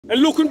And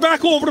looking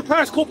back over the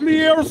past couple of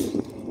years,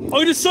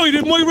 I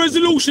decided my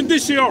resolution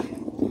this year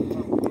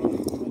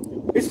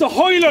is to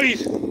highlight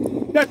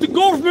that the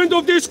government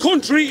of this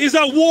country is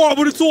at war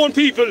with its own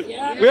people.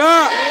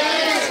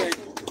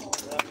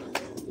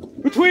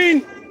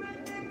 Between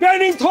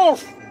banning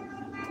turf,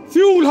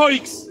 fuel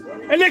hikes,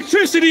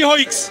 electricity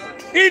hikes,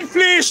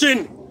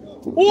 inflation,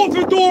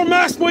 open door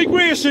mass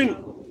migration,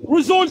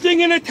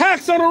 resulting in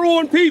attacks on our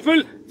own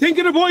people. Think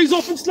of the boys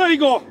up in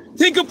Sligo.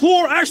 Think of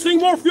poor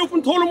Aisling Murphy up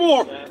in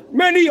Tullamore.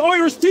 Many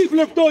Irish people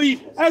have died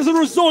as a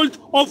result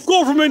of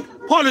government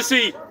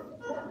policy.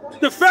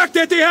 The fact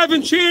that they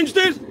haven't changed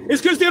it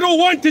is because they don't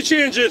want to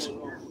change it.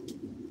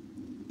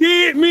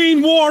 They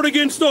mean war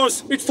against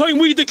us. It's time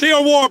we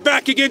declare war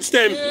back against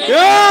them.